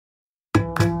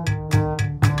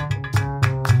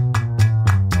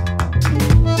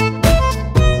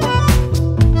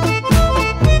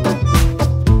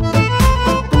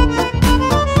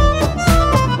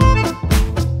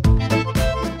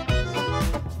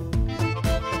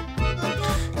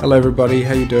Hello everybody,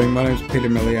 how you doing? My name is Peter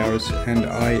Meliaris and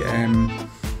I am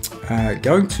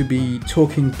going to be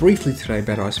talking briefly today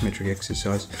about isometric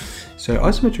exercise. So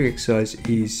isometric exercise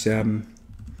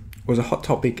was a hot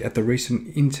topic at the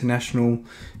recent International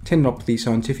Tendinopathy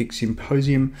Scientific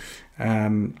Symposium,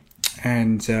 and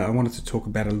I wanted to talk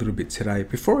about it a little bit today.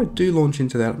 Before I do launch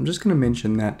into that, I'm just going to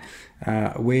mention that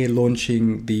we're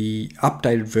launching the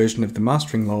updated version of the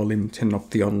Mastering Lower Limb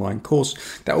Tendinopathy online course.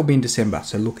 That will be in December,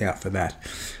 so look out for that.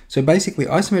 So basically,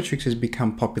 isometrics has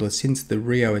become popular since the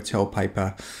Rio et al.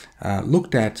 Paper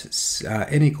looked at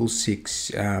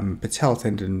N=6 patellar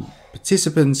tendon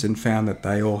participants and found that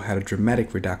they all had a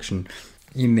dramatic reduction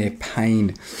in their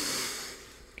pain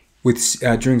with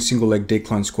during single leg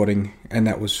decline squatting, and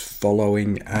that was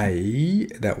following an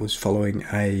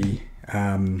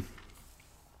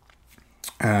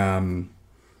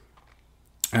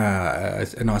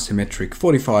isometric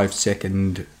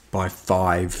 45-second by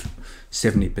 5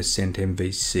 70%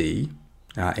 MVC,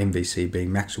 MVC being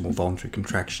maximal voluntary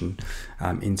contraction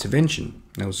intervention.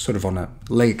 It was sort of on a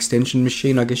leg extension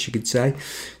machine, I guess you could say.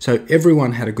 So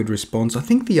everyone had a good response. I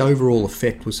think the overall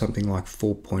effect was something like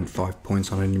 4.5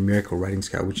 points on a numerical rating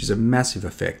scale, which is a massive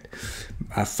effect,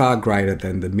 far greater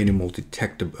than the minimal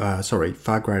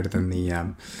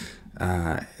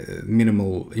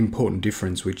minimal important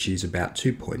difference, which is about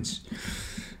 2 points.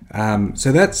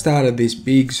 So that started this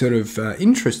big sort of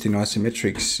interest in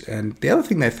isometrics, and the other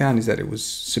thing they found is that it was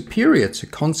superior to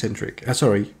isotonic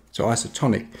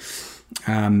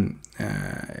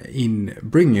in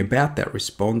bringing about that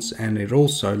response, and it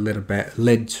also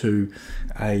led to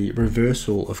a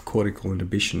reversal of cortical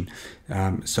inhibition,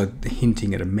 so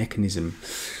hinting at a mechanism.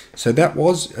 So that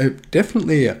was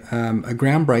definitely a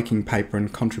groundbreaking paper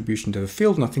and contribution to the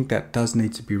field, and I think that does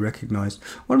need to be recognised.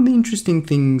 One of the interesting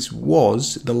things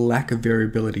was the lack of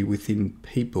variability between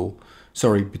people.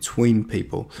 So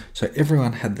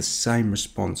everyone had the same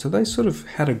response. So they sort of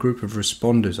had a group of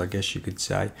responders, I guess you could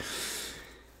say.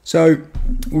 So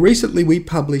recently we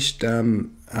published a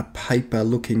paper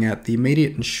looking at the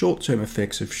immediate and short-term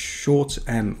effects of short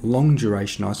and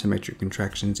long-duration isometric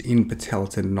contractions in patellar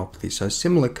tendinopathy, so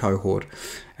similar cohort.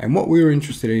 And what we were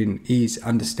interested in is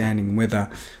understanding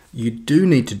whether you do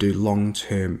need to do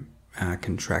long-term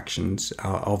contractions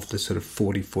of the sort of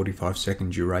 40-45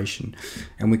 second duration,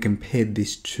 and we compared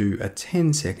this to a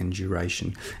 10-second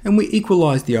duration, and we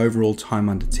equalized the overall time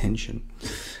under tension.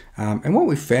 And what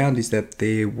we found is that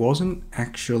there wasn't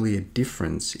actually a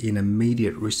difference in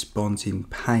immediate response in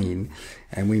pain,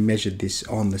 and we measured this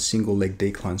on the single leg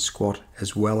decline squat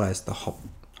as well as the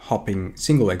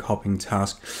single leg hopping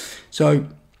task. So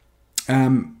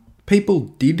people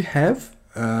did have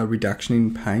a reduction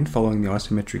in pain following the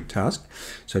isometric task,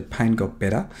 so pain got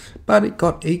better, but it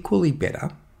got equally better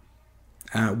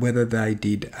whether they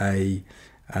did a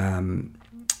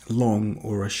long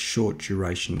or a short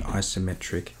duration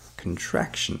isometric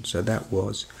contraction. So that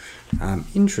was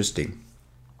interesting.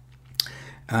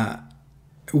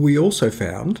 We also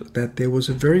found that there was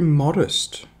a very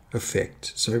modest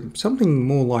effect, so something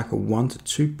more like a 1 to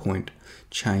 2 point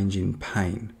change in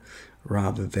pain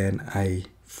rather than a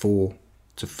 4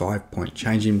 to 5 point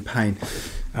change in pain.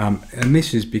 And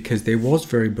this is because there was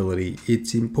variability.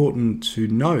 It's important to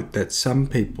note that some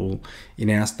people in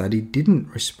our study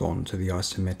didn't respond to the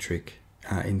isometric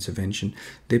intervention.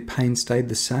 Their pain stayed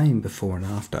the same before and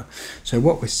after. So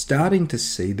what we're starting to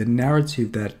see, the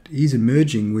narrative that is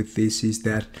emerging with this, is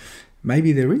that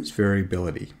maybe there is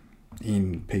variability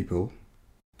in people,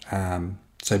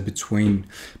 so between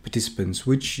participants,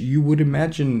 which you would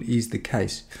imagine is the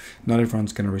case. Not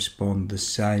everyone's going to respond the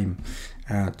same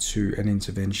to an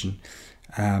intervention.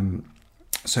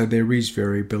 So there is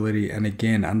variability, and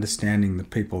again, understanding the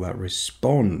people that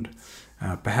respond,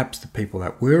 perhaps the people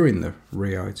that were in the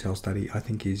Rio et al. Study, I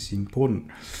think is important.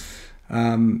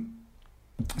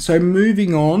 So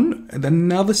moving on,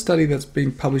 another study that's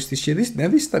been published this year. This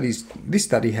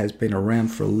study has been around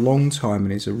for a long time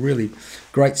and is a really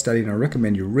great study, and I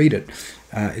recommend you read it.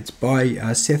 It's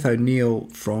by Seth O'Neill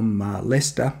from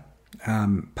Leicester,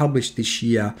 published this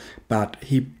year, but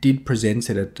he did present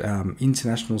it at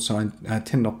International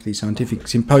Tendinopathy Scientific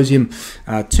Symposium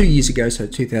 2 years ago, so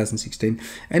 2016,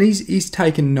 and he's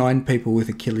taken 9 people with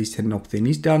Achilles tendinopathy, and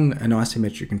he's done an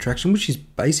isometric contraction, which is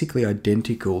basically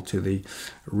identical to the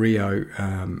Rio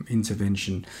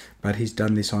intervention, but he's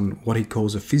done this on what he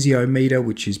calls a physiometer,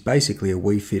 which is basically a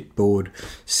Wii Fit board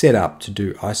set up to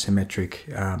do isometric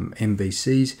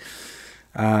MVCs.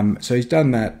 So he's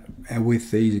done that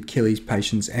with these Achilles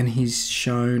patients, and he's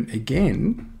shown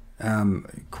again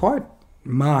quite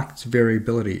marked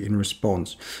variability in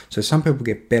response. So some people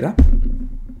get better,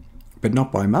 but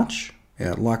not by much,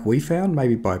 like we found,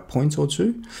 maybe by a point or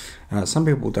two. Some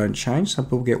people don't change, some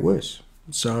people get worse.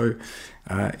 So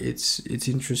it's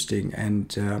interesting,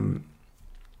 and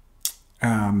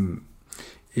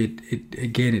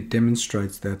it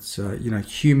demonstrates that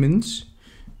humans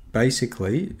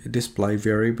basically display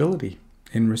variability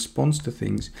in response to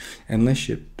things, unless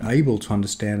you're able to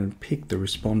understand and pick the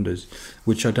responders,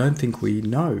 which I don't think we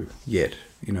know yet,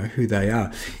 who they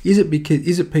are. Is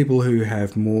it people who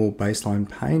have more baseline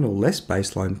pain or less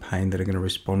baseline pain that are going to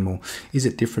respond more? Is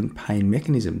it different pain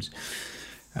mechanisms?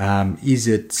 Is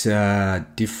it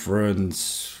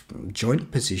different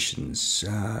joint positions?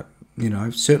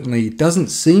 Certainly it doesn't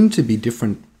seem to be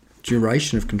different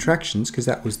duration of contractions, because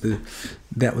that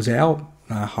was our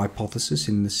hypothesis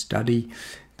in the study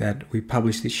that we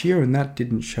published this year, and that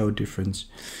didn't show a difference.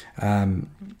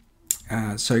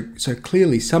 So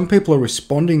clearly, some people are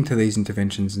responding to these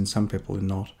interventions, and some people are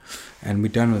not, and we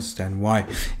don't understand why.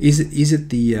 Is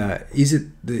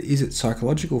it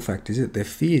psychological factors? Is it their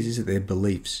fears? Is it their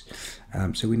beliefs?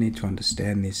 So we need to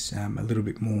understand this a little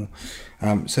bit more.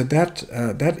 So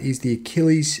that is the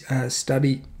Achilles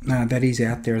study that is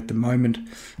out there at the moment.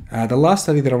 The last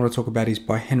study that I want to talk about is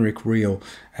by Henrik Riehl,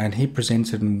 and he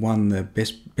presented and won the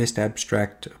best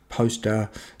abstract poster.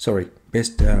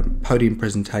 Best podium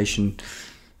presentation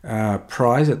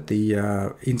prize at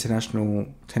the International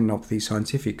Tendinopathy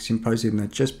Scientific Symposium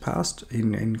that just passed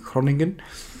in Groningen.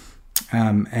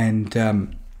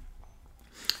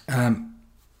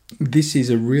 This is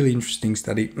a really interesting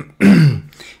study.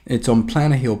 It's on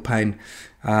plantar heel pain,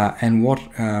 and what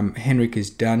Henrik has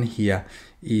done here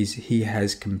is he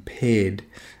has compared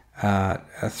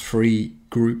 3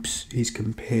 groups. He's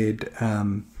compared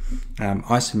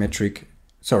isometric.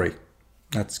 Sorry,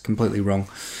 that's completely wrong.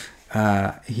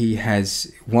 He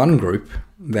has one group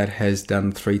that has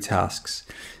done 3 tasks.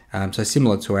 So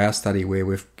similar to our study, where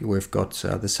we've got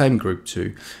the same group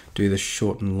to do the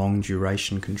short and long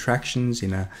duration contractions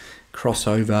in a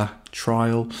crossover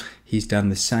trial. He's done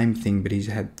the same thing, but he's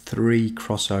had 3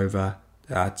 crossover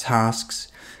tasks: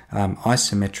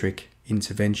 isometric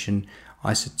intervention,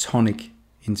 isotonic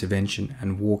intervention,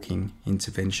 and walking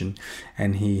intervention.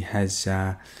 And he has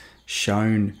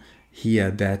shown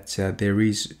here that there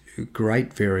is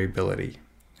great variability,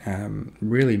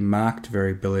 really marked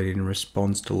variability in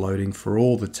response to loading for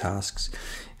all the tasks.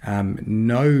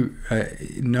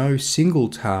 No single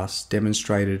task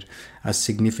demonstrated a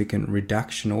significant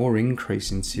reduction or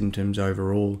increase in symptoms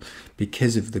overall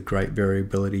because of the great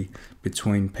variability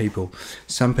between people.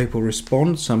 Some people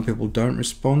respond, some people don't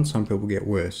respond, some people get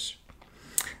worse.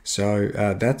 So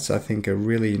that's, I think, a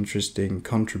really interesting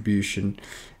contribution.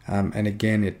 And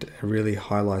again, it really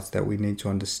highlights that we need to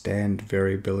understand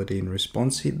variability in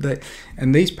response.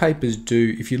 And these papers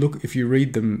do, if you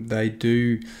read them, they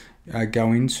do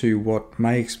go into what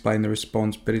may explain the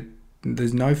response, but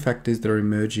there's no factors that are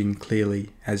emerging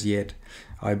clearly as yet,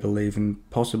 I believe, and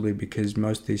possibly because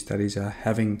most of these studies are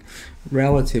having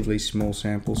relatively small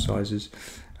sample sizes.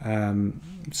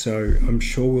 So I'm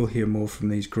sure we'll hear more from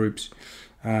these groups.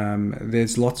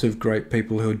 There's lots of great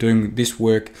people who are doing this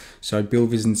work. So Bill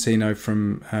Vizencino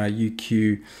from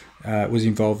UQ was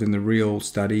involved in the Riehl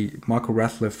study. Michael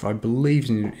Rathliff, I believe,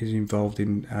 is involved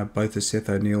in both the Seth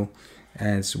O'Neill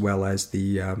as well as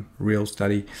the Riehl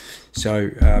study. So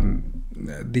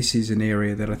this is an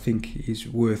area that I think is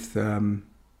worth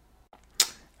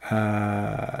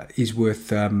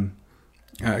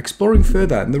exploring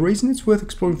further. And the reason it's worth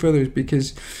exploring further is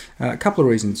because a couple of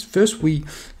reasons. First,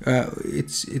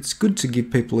 it's good to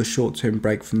give people a short-term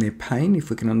break from their pain if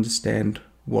we can understand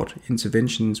what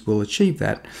interventions will achieve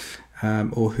that,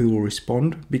 or who will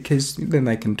respond, because then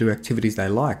they can do activities they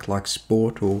like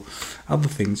sport or other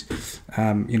things,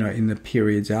 in the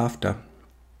periods after.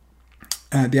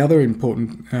 The other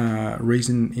important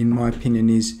reason, in my opinion,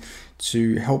 is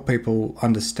to help people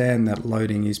understand that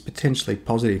loading is potentially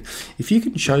positive. If you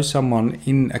can show someone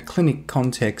in a clinic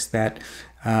context that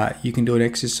you can do an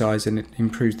exercise and it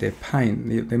improves their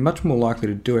pain, they're much more likely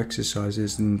to do exercise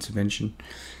as an intervention,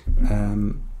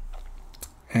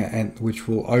 and which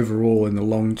will overall in the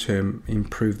long term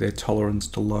improve their tolerance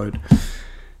to load.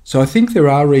 So I think there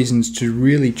are reasons to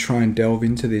really try and delve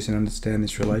into this and understand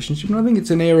this relationship, and I think it's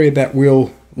an area that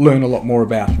we'll learn a lot more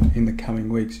about in the coming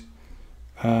weeks.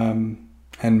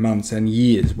 And months and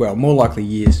years. Well, more likely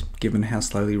years, given how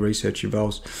slowly research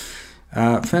evolves.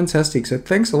 Fantastic. So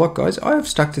thanks a lot, guys. I have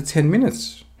stuck to 10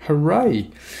 minutes.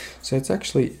 Hooray. So it's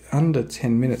actually under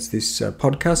 10 minutes, this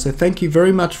podcast. So thank you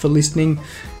very much for listening,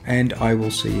 and I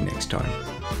will see you next time.